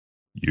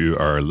You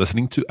are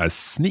listening to a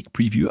sneak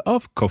preview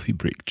of Coffee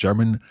Break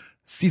German,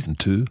 Season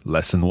 2,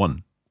 Lesson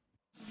 1.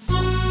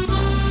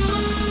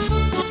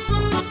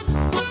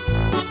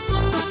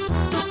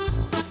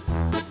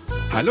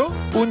 Hallo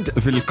und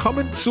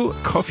willkommen zu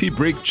Coffee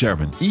Break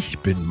German. Ich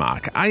bin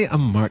Mark. I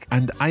am Mark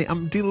and I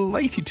am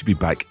delighted to be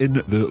back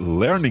in the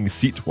learning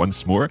seat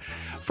once more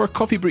for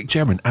Coffee Break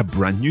German, a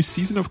brand new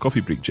season of Coffee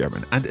Break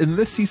German. And in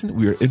this season,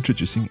 we are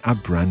introducing a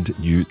brand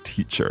new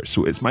teacher.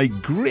 So it's my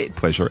great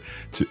pleasure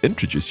to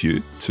introduce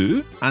you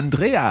to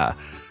Andrea.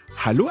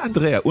 Hallo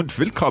Andrea und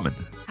willkommen.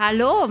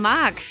 Hallo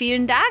Mark,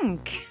 vielen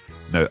Dank.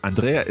 Now,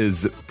 Andrea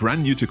is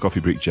brand new to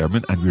Coffee Break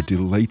German and we're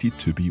delighted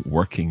to be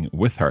working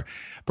with her.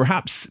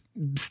 Perhaps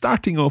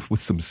starting off with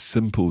some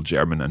simple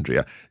German,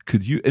 Andrea,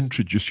 could you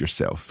introduce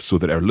yourself so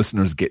that our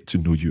listeners get to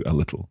know you a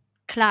little?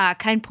 Klar,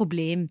 kein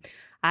Problem.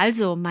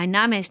 Also, mein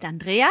Name ist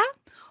Andrea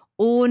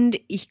und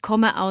ich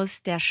komme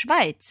aus der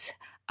Schweiz,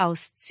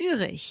 aus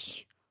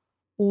Zürich.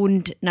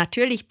 Und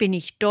natürlich bin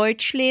ich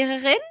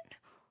Deutschlehrerin.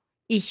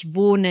 Ich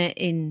wohne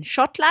in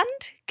Schottland,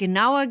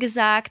 genauer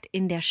gesagt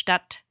in der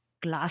Stadt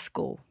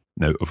Glasgow.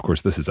 Now, of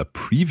course, this is a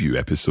preview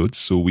episode,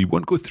 so we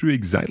won't go through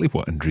exactly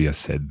what Andrea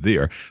said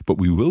there, but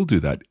we will do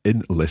that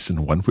in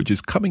Lesson 1, which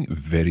is coming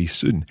very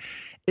soon.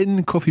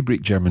 In Coffee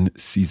Break German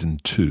Season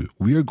 2,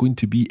 we are going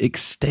to be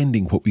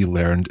extending what we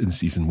learned in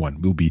Season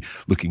 1. We'll be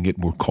looking at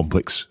more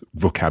complex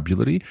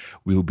vocabulary,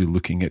 we'll be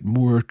looking at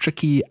more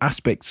tricky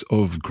aspects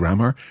of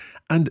grammar,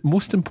 and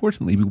most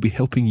importantly, we'll be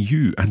helping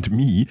you and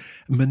me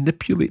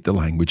manipulate the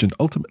language and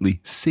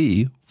ultimately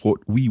say what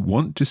we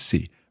want to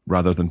say,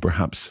 rather than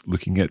perhaps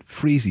looking at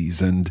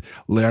phrases and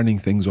learning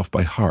things off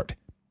by heart.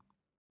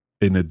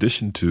 In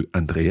addition to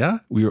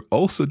Andrea, we are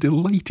also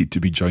delighted to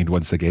be joined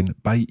once again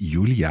by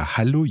Julia.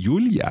 Hallo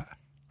Julia.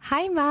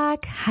 Hi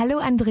Marc, hallo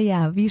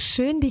Andrea, wie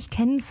schön dich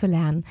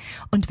kennenzulernen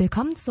und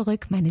willkommen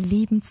zurück, meine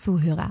lieben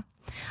Zuhörer.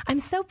 I'm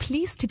so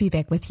pleased to be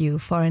back with you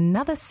for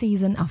another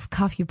season of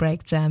Coffee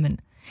Break German.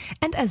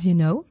 And as you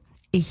know,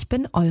 ich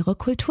bin eure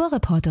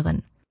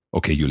Kulturreporterin.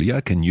 Okay,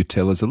 Julia, can you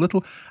tell us a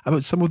little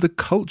about some of the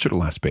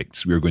cultural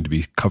aspects we're going to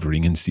be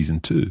covering in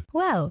Season 2?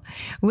 Well,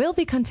 we'll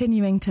be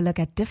continuing to look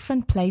at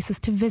different places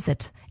to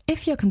visit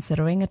if you're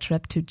considering a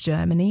trip to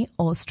Germany,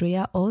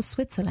 Austria or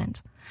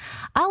Switzerland.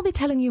 I'll be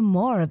telling you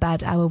more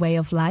about our way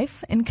of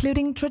life,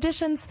 including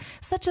traditions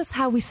such as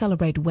how we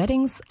celebrate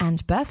weddings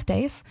and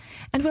birthdays,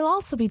 and we'll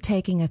also be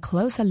taking a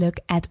closer look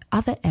at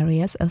other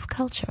areas of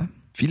culture.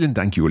 Vielen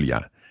Dank,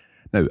 Julia.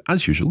 Now,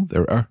 as usual,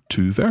 there are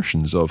two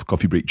versions of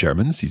Coffee Break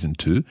German Season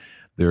 2.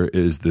 There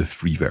is the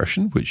free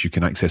version, which you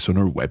can access on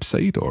our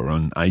website or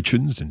on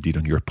iTunes, indeed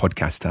on your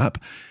podcast app.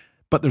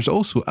 But there's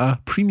also a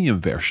premium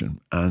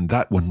version, and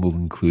that one will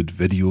include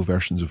video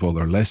versions of all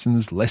our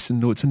lessons, lesson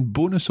notes, and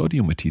bonus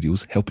audio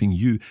materials, helping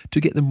you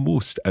to get the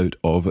most out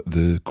of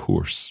the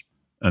course.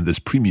 And this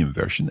premium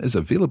version is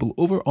available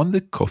over on the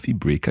Coffee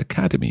Break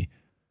Academy.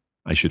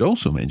 I should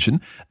also mention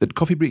that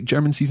Coffee Break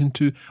German Season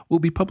 2 will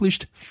be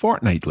published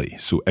fortnightly,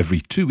 so every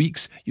 2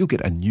 weeks you'll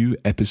get a new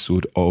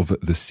episode of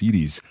the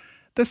series.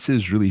 This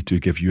is really to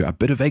give you a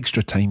bit of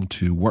extra time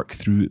to work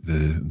through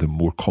the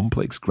more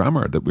complex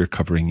grammar that we're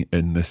covering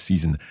in this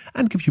season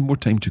and give you more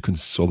time to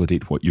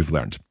consolidate what you've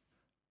learned.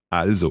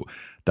 Also,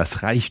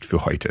 das reicht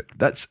für heute.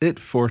 That's it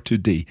for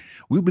today.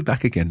 We'll be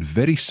back again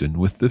very soon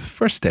with the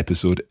first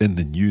episode in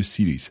the new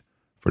series.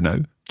 For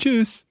now,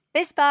 tschüss!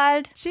 Bis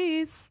bald!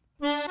 Tschüss!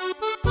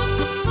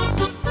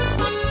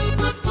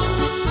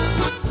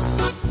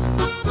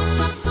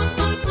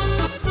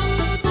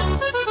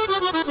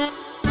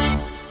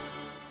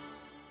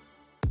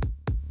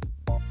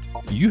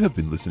 You have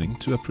been listening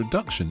to a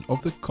production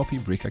of the Coffee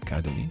Break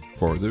Academy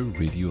for the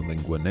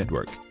Radiolingua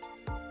Network.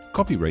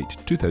 Copyright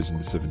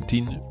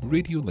 2017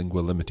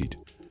 Radiolingua Limited.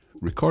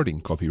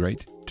 Recording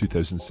copyright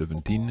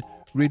 2017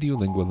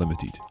 Radiolingua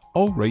Limited.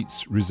 All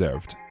rights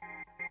reserved.